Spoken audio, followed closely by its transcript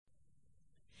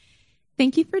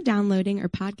Thank you for downloading or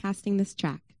podcasting this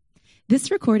track.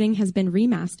 This recording has been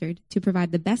remastered to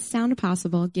provide the best sound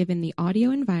possible given the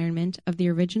audio environment of the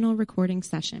original recording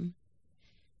session.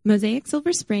 Mosaic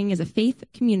Silver Spring is a faith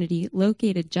community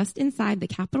located just inside the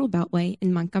Capitol Beltway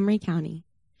in Montgomery County.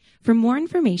 For more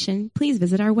information, please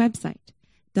visit our website,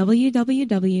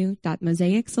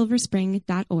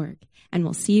 www.mosaicsilverspring.org, and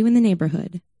we'll see you in the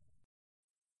neighborhood.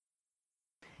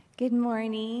 Good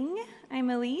morning. I'm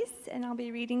Elise, and I'll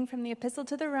be reading from the Epistle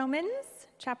to the Romans,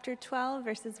 chapter 12,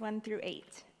 verses 1 through 8.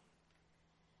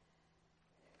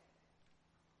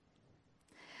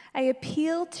 I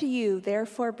appeal to you,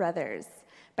 therefore, brothers,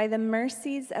 by the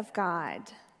mercies of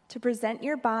God, to present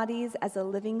your bodies as a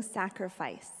living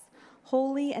sacrifice,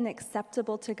 holy and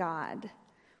acceptable to God,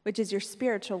 which is your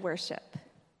spiritual worship.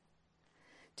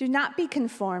 Do not be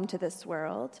conformed to this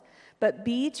world, but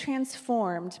be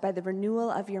transformed by the renewal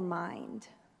of your mind,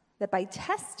 that by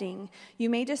testing you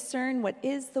may discern what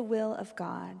is the will of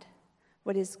God,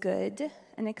 what is good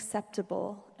and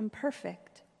acceptable and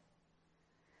perfect.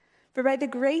 For by the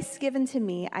grace given to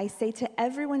me, I say to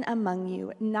everyone among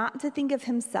you not to think of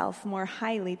himself more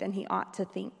highly than he ought to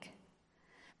think,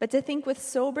 but to think with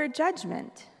sober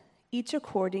judgment, each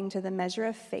according to the measure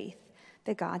of faith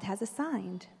that God has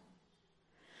assigned.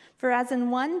 For as in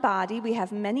one body we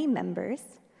have many members,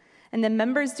 and the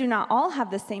members do not all have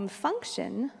the same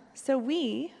function, so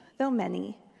we, though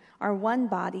many, are one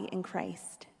body in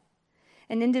Christ,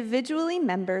 and individually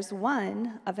members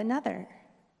one of another.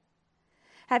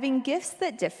 Having gifts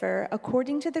that differ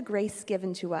according to the grace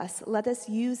given to us, let us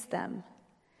use them.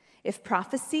 If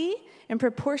prophecy, in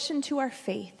proportion to our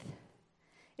faith.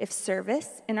 If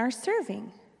service, in our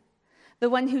serving. The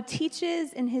one who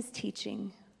teaches in his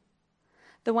teaching.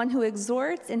 The one who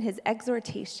exhorts in his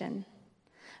exhortation,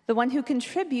 the one who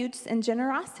contributes in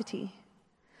generosity,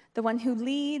 the one who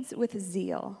leads with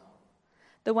zeal,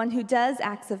 the one who does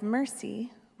acts of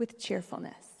mercy with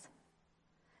cheerfulness.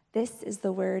 This is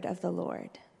the word of the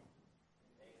Lord.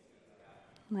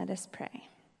 Let us pray.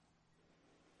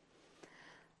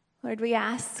 Lord, we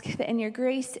ask that in your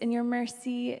grace and your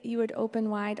mercy, you would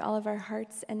open wide all of our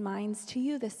hearts and minds to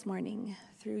you this morning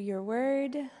through your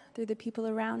word, through the people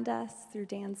around us, through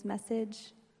Dan's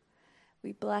message.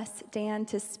 We bless Dan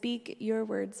to speak your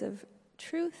words of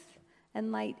truth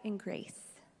and light and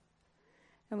grace.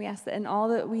 And we ask that in all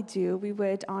that we do, we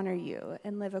would honor you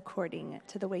and live according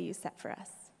to the way you set for us.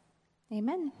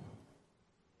 Amen.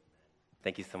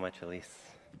 Thank you so much, Elise.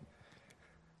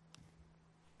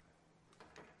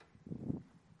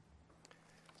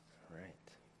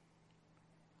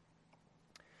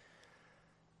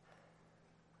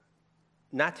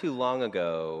 Not too long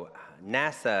ago,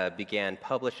 NASA began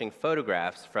publishing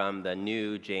photographs from the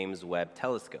new James Webb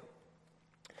Telescope.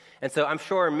 And so I'm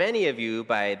sure many of you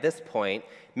by this point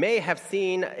may have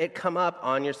seen it come up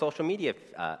on your social media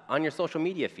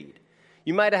feed.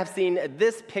 You might have seen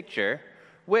this picture,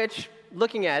 which,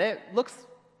 looking at it, looks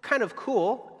kind of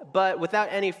cool, but without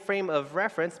any frame of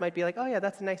reference might be like, oh yeah,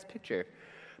 that's a nice picture.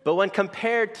 But when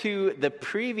compared to the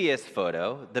previous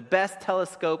photo, the best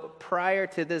telescope prior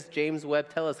to this James Webb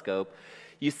Telescope,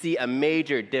 you see a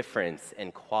major difference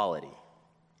in quality,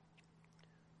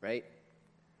 right?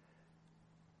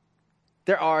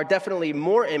 There are definitely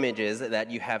more images that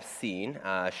you have seen.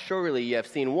 Surely you have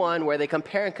seen one where they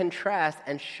compare and contrast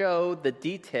and show the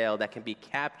detail that can be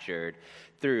captured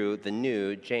through the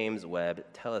new James Webb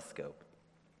Telescope.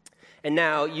 And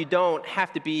now you don't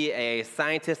have to be a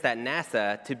scientist at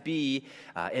NASA to be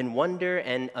in wonder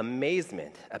and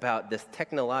amazement about this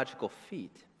technological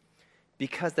feat,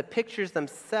 because the pictures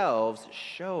themselves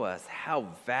show us how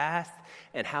vast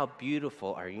and how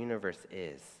beautiful our universe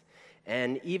is.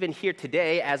 And even here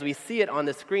today, as we see it on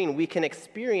the screen, we can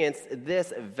experience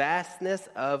this vastness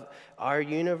of our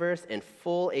universe in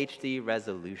full HD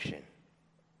resolution.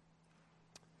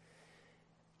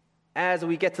 As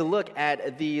we get to look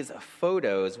at these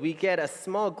photos, we get a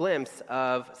small glimpse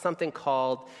of something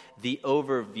called the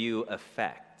overview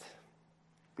effect.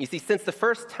 You see, since the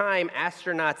first time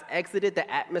astronauts exited the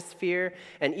atmosphere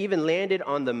and even landed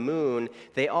on the moon,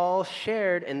 they all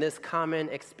shared in this common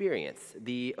experience,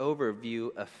 the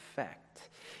overview effect.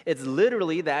 It's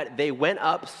literally that they went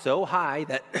up so high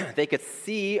that they could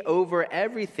see over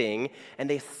everything, and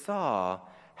they saw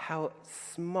how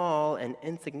small and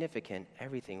insignificant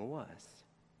everything was.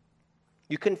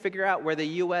 You couldn't figure out where the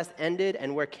U.S. ended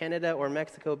and where Canada or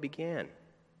Mexico began.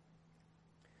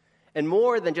 And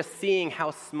more than just seeing how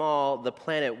small the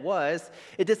planet was,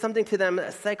 it did something to them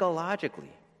psychologically.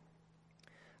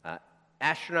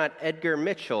 Astronaut Edgar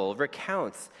Mitchell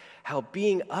recounts how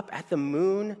being up at the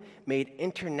moon made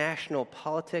international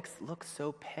politics look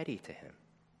so petty to him.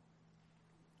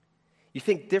 You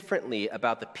think differently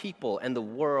about the people and the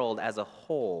world as a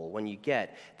whole when you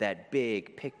get that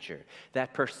big picture.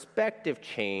 That perspective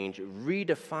change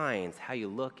redefines how you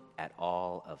look at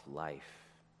all of life.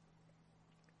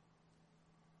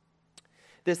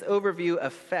 This overview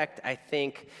effect, I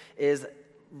think, is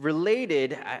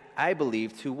related, I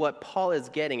believe, to what Paul is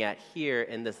getting at here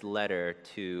in this letter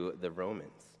to the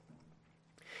Romans.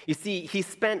 You see, he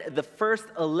spent the first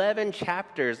 11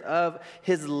 chapters of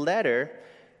his letter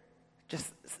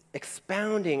just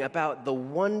expounding about the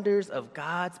wonders of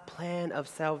God's plan of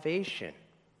salvation.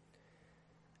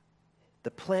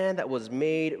 The plan that was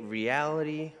made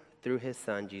reality through his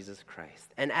Son, Jesus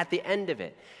Christ. And at the end of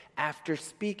it, after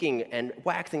speaking and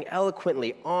waxing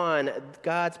eloquently on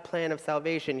God's plan of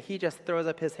salvation, he just throws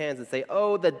up his hands and says,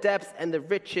 "Oh, the depths and the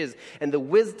riches and the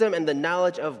wisdom and the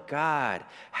knowledge of God.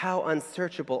 How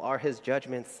unsearchable are his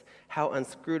judgments, how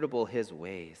inscrutable his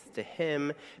ways. To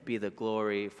him be the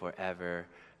glory forever.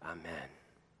 Amen."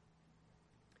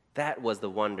 That was the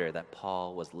wonder that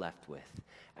Paul was left with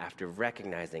after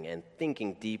recognizing and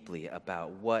thinking deeply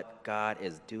about what God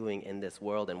is doing in this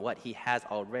world and what he has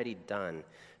already done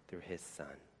through his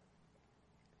Son.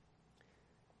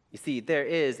 You see, there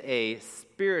is a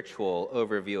spiritual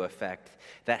overview effect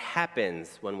that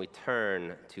happens when we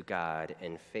turn to God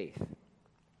in faith.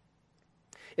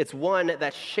 It's one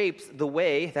that shapes the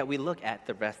way that we look at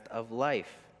the rest of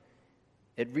life.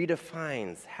 It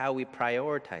redefines how we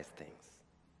prioritize things.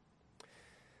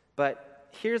 But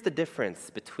here's the difference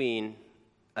between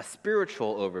a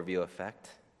spiritual overview effect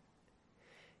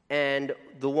and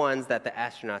the ones that the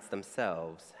astronauts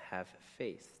themselves have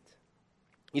faced.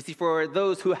 You see, for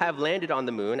those who have landed on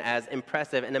the moon, as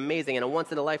impressive and amazing and a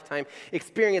once-in-a-lifetime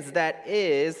experience that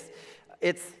is,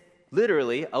 it's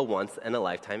literally a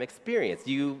once-in-a-lifetime experience.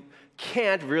 You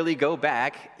can't really go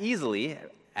back easily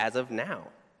as of now.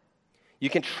 You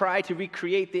can try to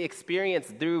recreate the experience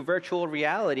through virtual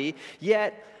reality,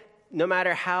 yet no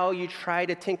matter how you try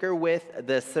to tinker with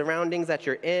the surroundings that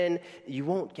you're in, you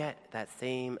won't get that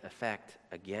same effect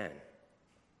again.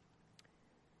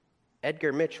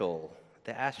 Edgar Mitchell,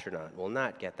 the astronaut, will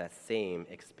not get that same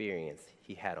experience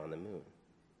he had on the moon.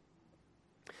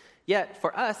 Yet,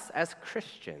 for us as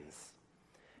Christians,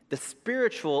 the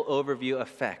spiritual overview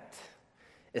effect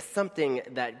is something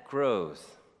that grows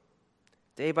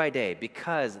day by day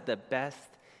because the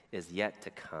best is yet to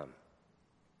come.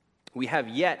 We have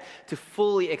yet to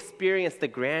fully experience the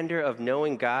grandeur of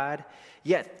knowing God,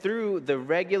 yet through the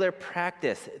regular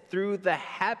practice, through the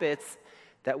habits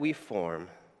that we form,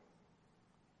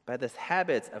 by this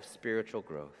habits of spiritual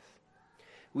growth,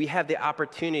 we have the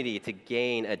opportunity to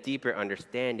gain a deeper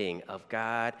understanding of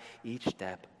God each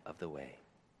step of the way.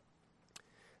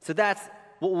 So that's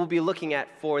what we'll be looking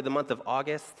at for the month of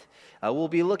August. We'll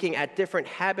be looking at different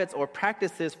habits or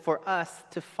practices for us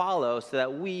to follow so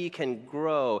that we can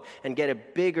grow and get a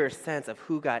bigger sense of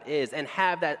who God is and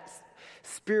have that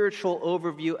spiritual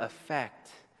overview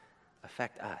affect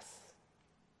us.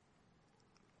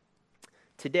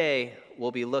 Today,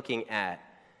 we'll be looking at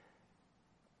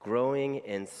growing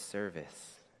in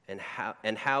service and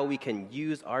how we can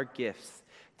use our gifts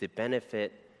to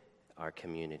benefit our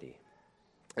community.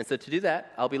 And so to do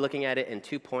that, I'll be looking at it in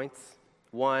 2 points.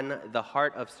 1, the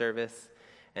heart of service,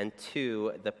 and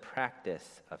 2, the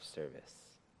practice of service.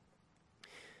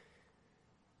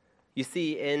 You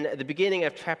see, in the beginning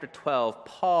of chapter 12,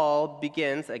 Paul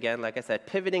begins, again, like I said,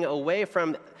 pivoting away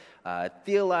from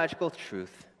theological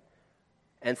truth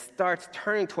and starts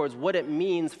turning towards what it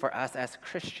means for us as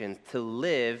Christians to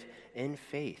live in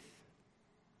faith.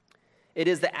 It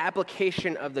is the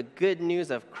application of the good news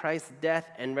of Christ's death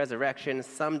and resurrection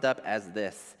summed up as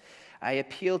this: I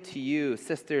appeal to you,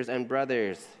 sisters and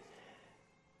brothers,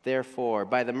 therefore,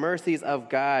 by the mercies of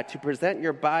God, to present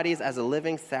your bodies as a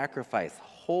living sacrifice,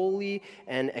 holy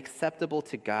and acceptable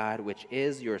to God, which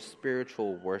is your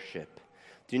spiritual worship.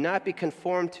 Do not be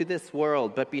conformed to this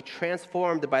world, but be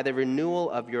transformed by the renewal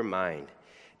of your mind,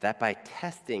 that by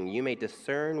testing you may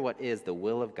discern what is the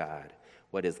will of God,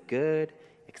 what is good,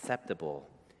 acceptable,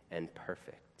 and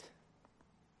perfect.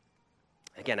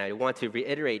 Again, I want to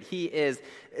reiterate, he is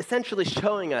essentially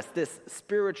showing us this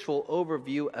spiritual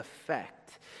overview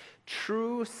effect.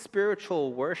 True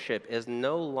spiritual worship is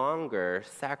no longer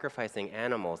sacrificing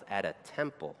animals at a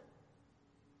temple.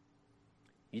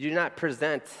 You do not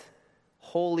present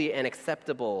holy and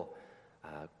acceptable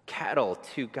cattle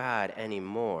to God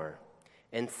anymore.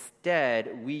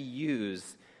 Instead, we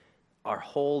use our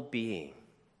whole being.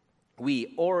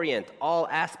 we orient all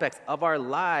aspects of our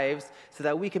lives so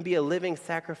that we can be a living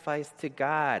sacrifice to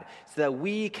God, so that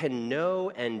we can know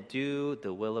and do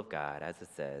the will of God, as it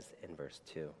says in verse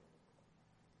 2.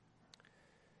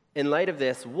 In light of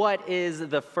this, what is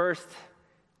the first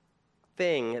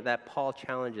thing that Paul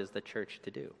challenges the church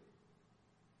to do?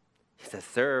 He says,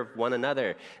 serve one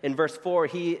another. In verse 4,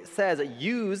 he says,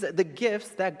 use the gifts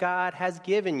that God has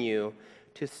given you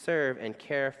to serve and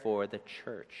care for the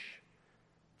church,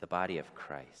 the body of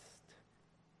Christ.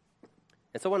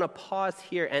 And so I want to pause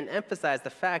here and emphasize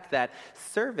the fact that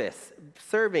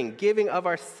serving, giving of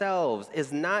ourselves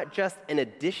is not just an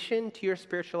addition to your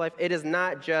spiritual life. It is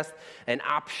not just an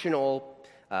optional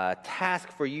task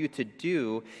for you to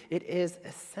do. It is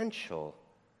essential.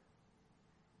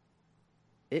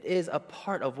 It is a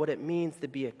part of what it means to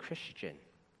be a Christian.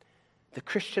 The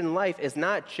Christian life is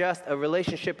not just a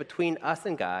relationship between us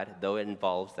and God, though it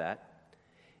involves that.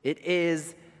 It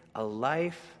is a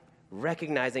life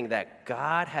recognizing that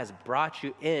God has brought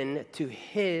you in to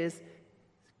his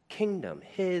kingdom,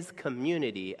 his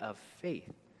community of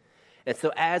faith. And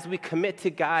so as we commit to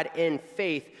God in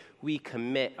faith, we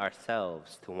commit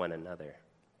ourselves to one another.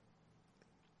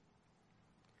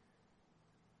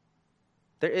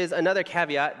 There is another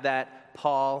caveat that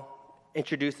Paul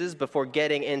introduces before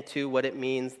getting into what it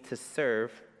means to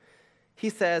serve. He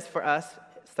says for us,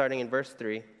 starting in verse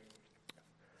 3,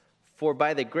 "For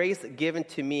by the grace given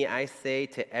to me, I say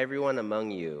to everyone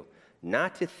among you,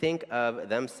 not to think of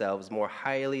themselves more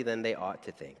highly than they ought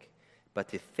to think, but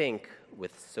to think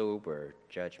with sober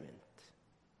judgment."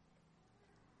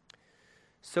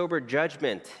 Sober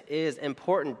judgment is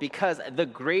important because the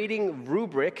grading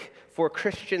rubric for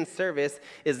Christian service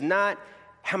is not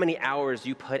how many hours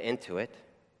you put into it.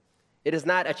 It is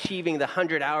not achieving the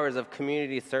 100 hours of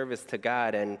community service to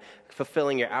God and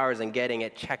fulfilling your hours and getting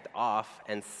it checked off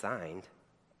and signed.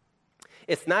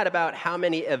 It's not about how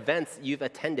many events you've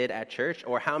attended at church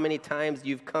or how many times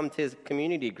you've come to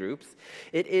community groups.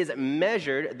 It is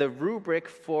measured, the rubric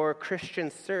for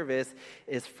Christian service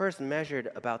is first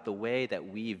measured about the way that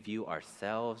we view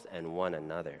ourselves and one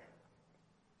another.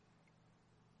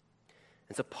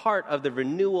 And so part of the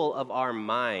renewal of our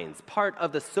minds, part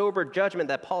of the sober judgment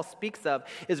that Paul speaks of,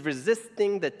 is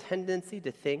resisting the tendency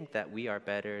to think that we are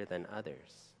better than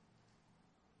others.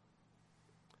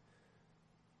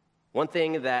 One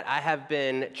thing that I have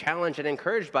been challenged and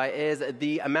encouraged by is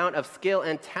the amount of skill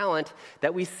and talent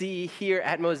that we see here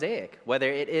at Mosaic. Whether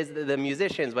it is the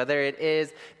musicians, whether it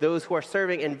is those who are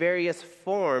serving in various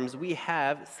forms, we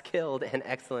have skilled and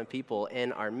excellent people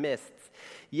in our midst.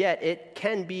 Yet it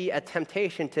can be a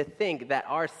temptation to think that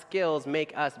our skills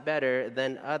make us better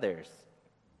than others.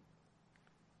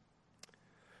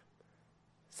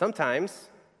 Sometimes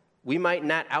we might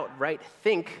not outright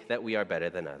think that we are better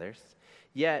than others,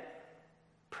 yet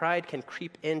pride can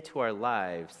creep into our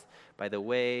lives by the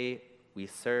way we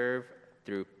serve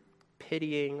through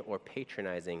pitying or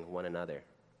patronizing one another.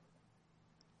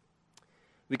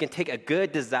 We can take a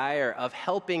good desire of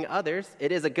helping others.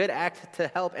 It is a good act to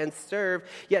help and serve,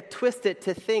 yet twist it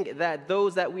to think that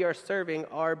those that we are serving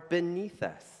are beneath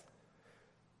us.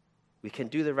 We can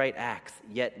do the right acts,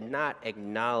 yet not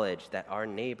acknowledge that our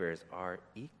neighbors are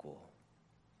equal.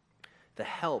 The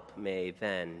help may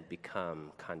then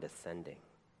become condescending.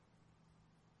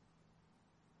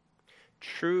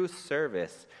 True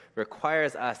service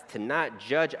requires us to not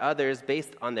judge others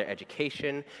based on their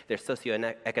education, their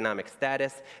socioeconomic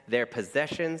status, their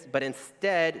possessions, but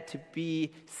instead to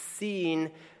be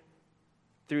seen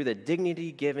through the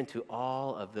dignity given to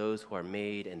all of those who are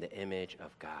made in the image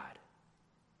of God.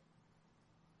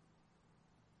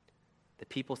 The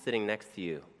people sitting next to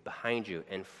you, behind you,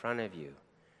 in front of you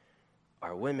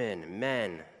are women,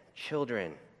 men,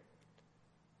 children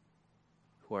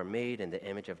who are made in the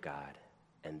image of God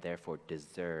and therefore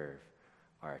deserve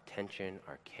our attention,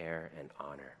 our care, and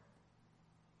honor.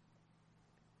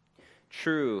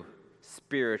 True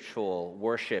spiritual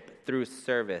worship through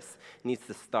service needs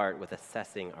to start with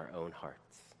assessing our own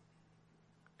hearts.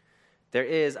 There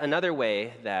is another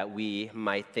way that we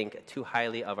might think too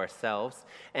highly of ourselves,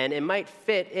 and it might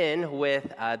fit in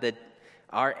with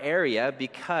our area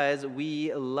because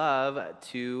we love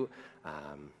to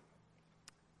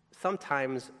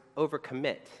sometimes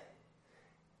overcommit.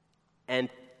 And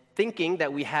thinking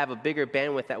that we have a bigger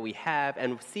bandwidth that we have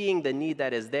and seeing the need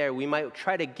that is there, we might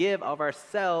try to give of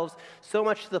ourselves so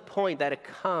much to the point that it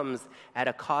comes at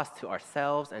a cost to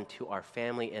ourselves and to our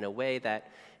family in a way that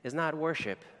is not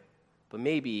worship, but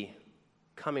maybe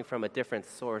coming from a different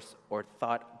source or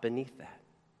thought beneath that.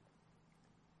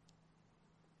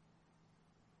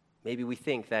 Maybe we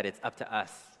think that it's up to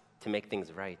us to make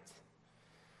things right.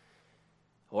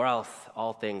 or else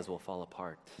all things will fall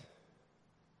apart.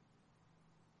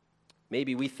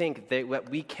 Maybe we think that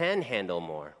we can handle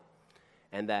more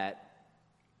and that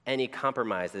any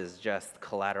compromise is just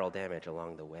collateral damage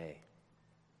along the way.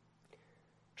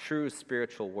 True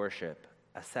spiritual worship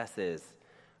assesses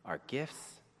our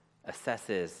gifts,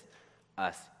 assesses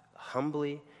us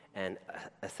humbly, and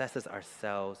assesses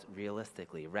ourselves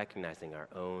realistically, recognizing our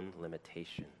own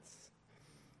limitations.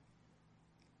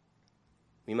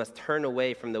 We must turn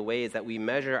away from the ways that we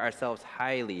measure ourselves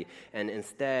highly and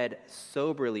instead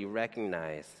soberly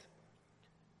recognize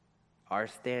our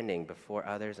standing before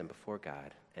others and before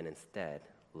God, and instead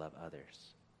love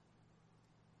others.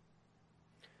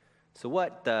 So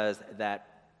what does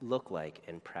that look like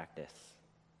in practice?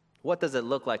 What does it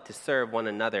look like to serve one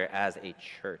another as a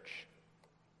church?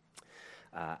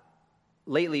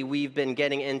 Lately, we've been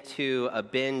getting into a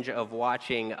binge of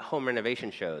watching home renovation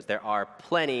shows. There are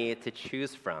plenty to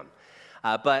choose from.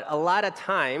 But a lot of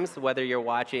times, whether you're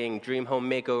watching Dream Home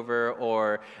Makeover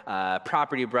or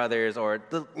Property Brothers, or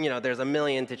there's a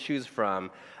million to choose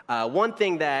from, one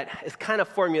thing that is kind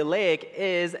of formulaic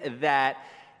is that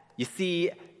you see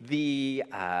the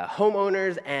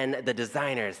homeowners and the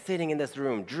designers sitting in this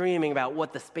room dreaming about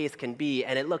what the space can be,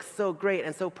 and it looks so great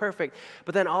and so perfect,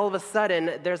 but then all of a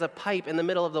sudden there's a pipe in the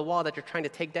middle of the wall that you're trying to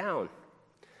take down.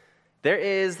 There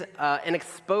is an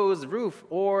exposed roof,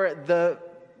 or the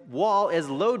wall is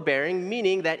load-bearing,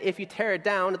 meaning that if you tear it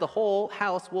down, the whole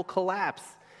house will collapse.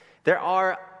 There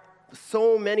are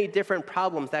so many different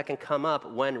problems that can come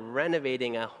up when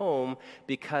renovating a home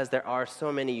because there are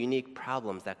so many unique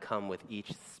problems that come with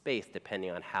each space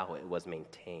depending on how it was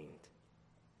maintained.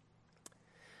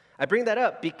 I bring that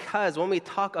up because when we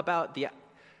talk about the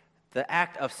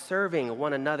act of serving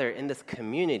one another in this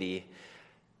community,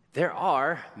 there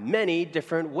are many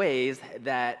different ways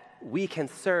that we can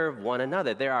serve one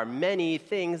another. There are many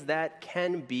things that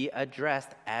can be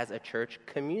addressed as a church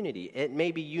community. It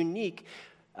may be unique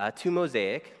to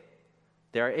Mosaic.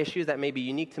 There are issues that may be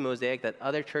unique to Mosaic that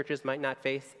other churches might not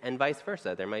face, and vice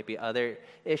versa. There might be other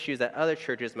issues that other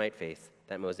churches might face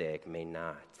that Mosaic may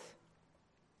not.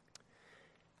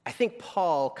 I think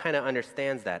Paul kind of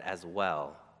understands that as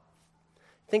well.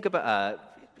 Think about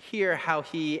hear how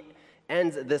he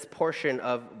ends this portion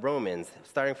of Romans,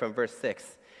 starting from verse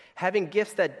 6. Having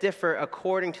gifts that differ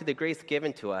according to the grace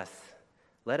given to us,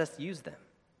 let us use them.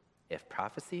 If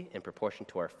prophecy, in proportion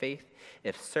to our faith.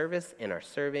 If service, in our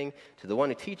serving. To the one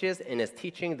who teaches, in his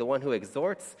teaching. The one who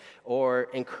exhorts or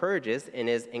encourages, in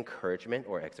his encouragement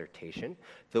or exhortation.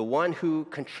 The one who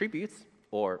contributes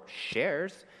or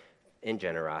shares, in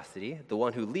generosity. The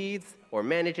one who leads or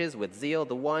manages with zeal.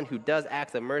 The one who does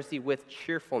acts of mercy with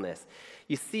cheerfulness.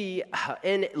 You see,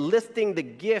 in listing the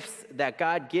gifts that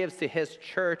God gives to his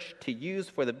church to use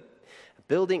for the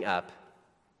building up,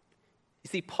 you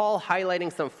see Paul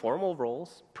highlighting some formal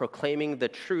roles, proclaiming the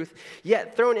truth,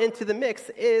 yet thrown into the mix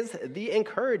is the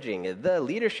encouraging, the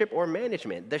leadership or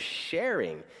management, the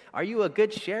sharing. Are you a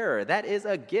good sharer? That is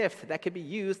a gift that could be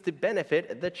used to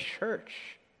benefit the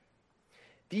church.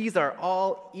 These are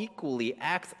all equally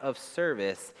acts of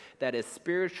service that is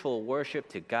spiritual worship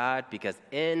to God, because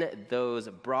in those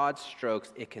broad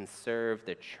strokes, it can serve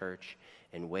the church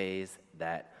in ways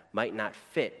that might not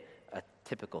fit a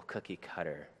typical cookie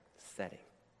cutter setting.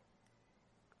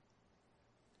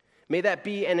 May that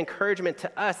be an encouragement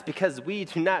to us, because we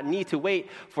do not need to wait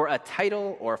for a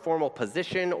title or a formal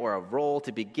position or a role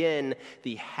to begin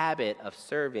the habit of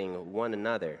serving one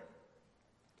another.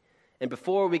 And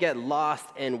before we get lost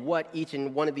in what each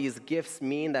and one of these gifts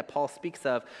mean that Paul speaks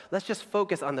of, let's just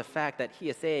focus on the fact that he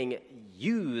is saying,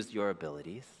 use your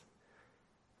abilities,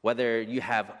 whether you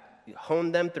have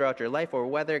honed them throughout your life or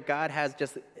whether God has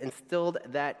just instilled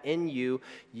that in you.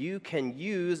 You can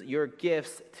use your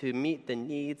gifts to meet the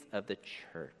needs of the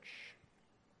church.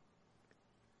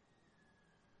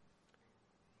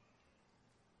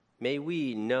 May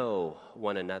we know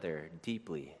one another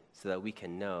deeply so that we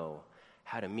can know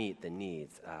how to meet the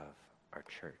needs of our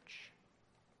church.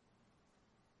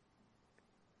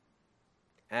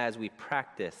 As we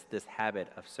practice this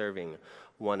habit of serving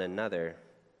one another,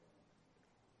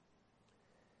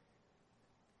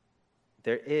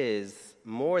 there is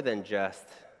more than just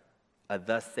a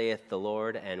thus saith the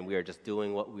Lord and we are just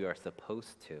doing what we are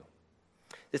supposed to.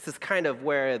 This is kind of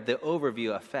where the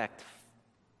overview effect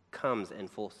comes in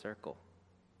full circle.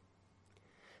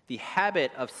 The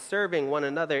habit of serving one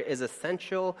another is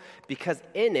essential because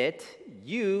in it,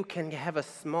 you can have a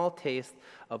small taste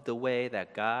of the way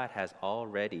that God has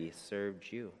already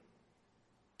served you.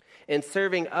 In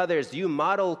serving others, you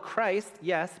model Christ,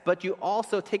 yes, but you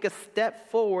also take a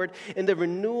step forward in the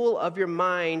renewal of your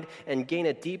mind and gain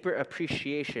a deeper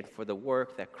appreciation for the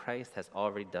work that Christ has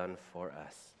already done for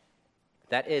us.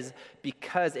 That is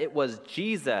because it was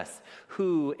Jesus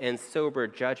who, in sober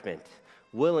judgment,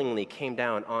 willingly came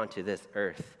down onto this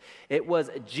earth. It was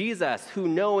Jesus who,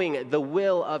 knowing the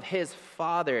will of his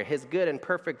Father, his good and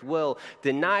perfect will,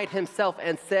 denied himself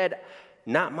and said,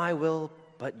 "Not my will,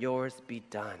 but yours be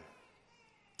done."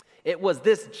 It was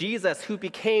this Jesus who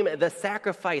became the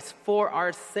sacrifice for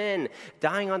our sin,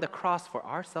 dying on the cross for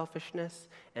our selfishness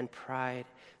and pride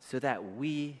so that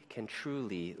we can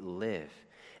truly live.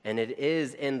 And it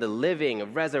is in the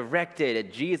living,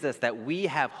 resurrected Jesus that we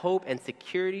have hope and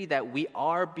security, that we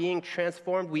are being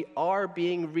transformed, we are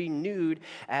being renewed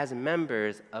as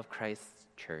members of Christ's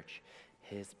church,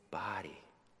 his body.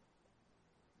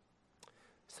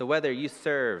 So whether you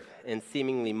serve in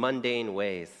seemingly mundane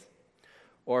ways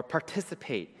or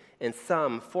participate in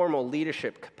some formal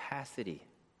leadership capacity,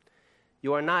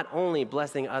 you are not only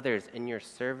blessing others in your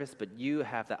service, but you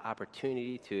have the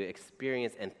opportunity to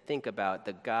experience and think about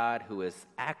the God who is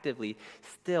actively,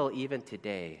 still even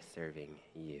today, serving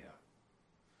you.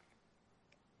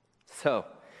 So,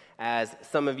 as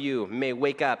some of you may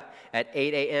wake up at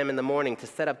 8 a.m. in the morning to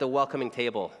set up the welcoming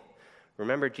table,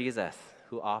 remember Jesus,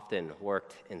 who often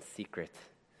worked in secret,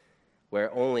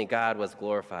 where only God was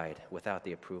glorified without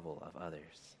the approval of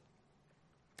others.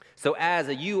 So as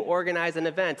you organize an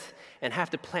event and have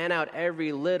to plan out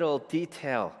every little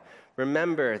detail,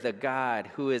 remember the God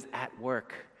who is at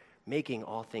work making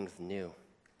all things new.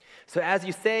 So as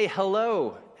you say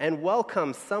hello and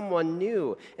welcome someone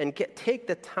new and take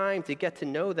the time to get to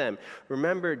know them,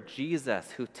 remember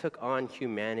Jesus who took on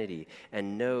humanity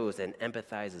and knows and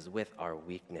empathizes with our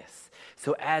weakness.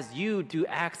 So as you do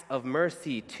acts of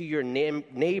mercy to your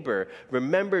neighbor,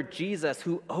 remember Jesus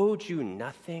who owed you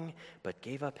nothing but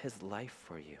gave up his life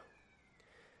for you.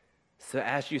 So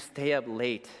as you stay up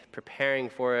late preparing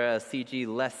for a CG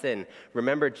lesson,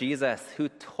 remember Jesus who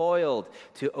toiled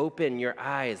to open your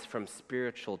eyes from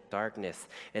spiritual darkness.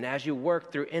 And as you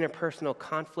work through interpersonal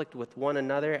conflict with one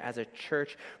another as a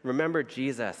church, remember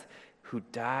Jesus who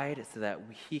died so that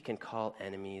he can call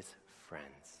enemies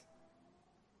friends.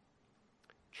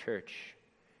 Church,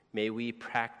 may we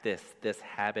practice this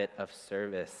habit of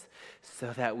service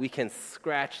so that we can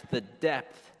scratch the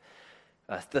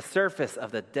surface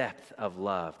of the depth of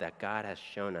love that God has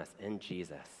shown us in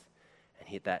Jesus,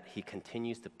 and that he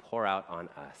continues to pour out on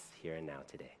us here and now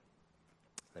today.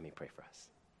 Let me pray for us.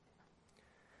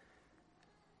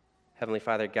 Heavenly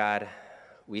Father God,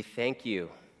 we thank you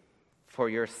for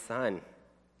your Son.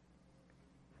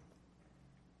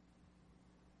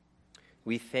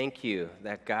 We thank you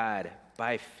that, God,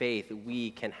 by faith,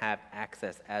 we can have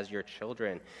access as your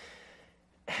children,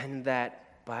 and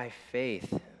that by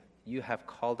faith, you have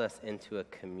called us into a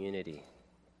community,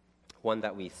 one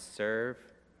that we serve,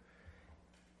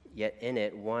 yet in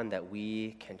it, one that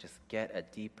we can just get a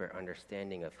deeper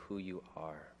understanding of who you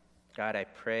are. God, I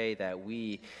pray that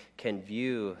we can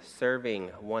view serving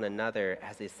one another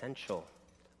as essential.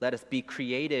 Let us be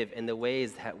creative in the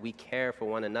ways that we care for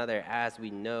one another as we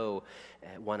know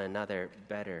one another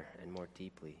better and more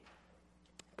deeply.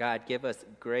 God, give us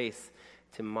grace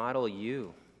to model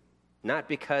you, not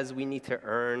because we need to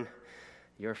earn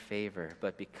your favor,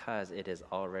 but because it is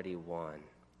already won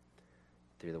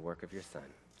through the work of your Son,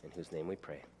 in whose name we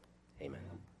pray. Amen.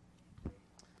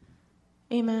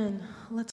 Amen. Let's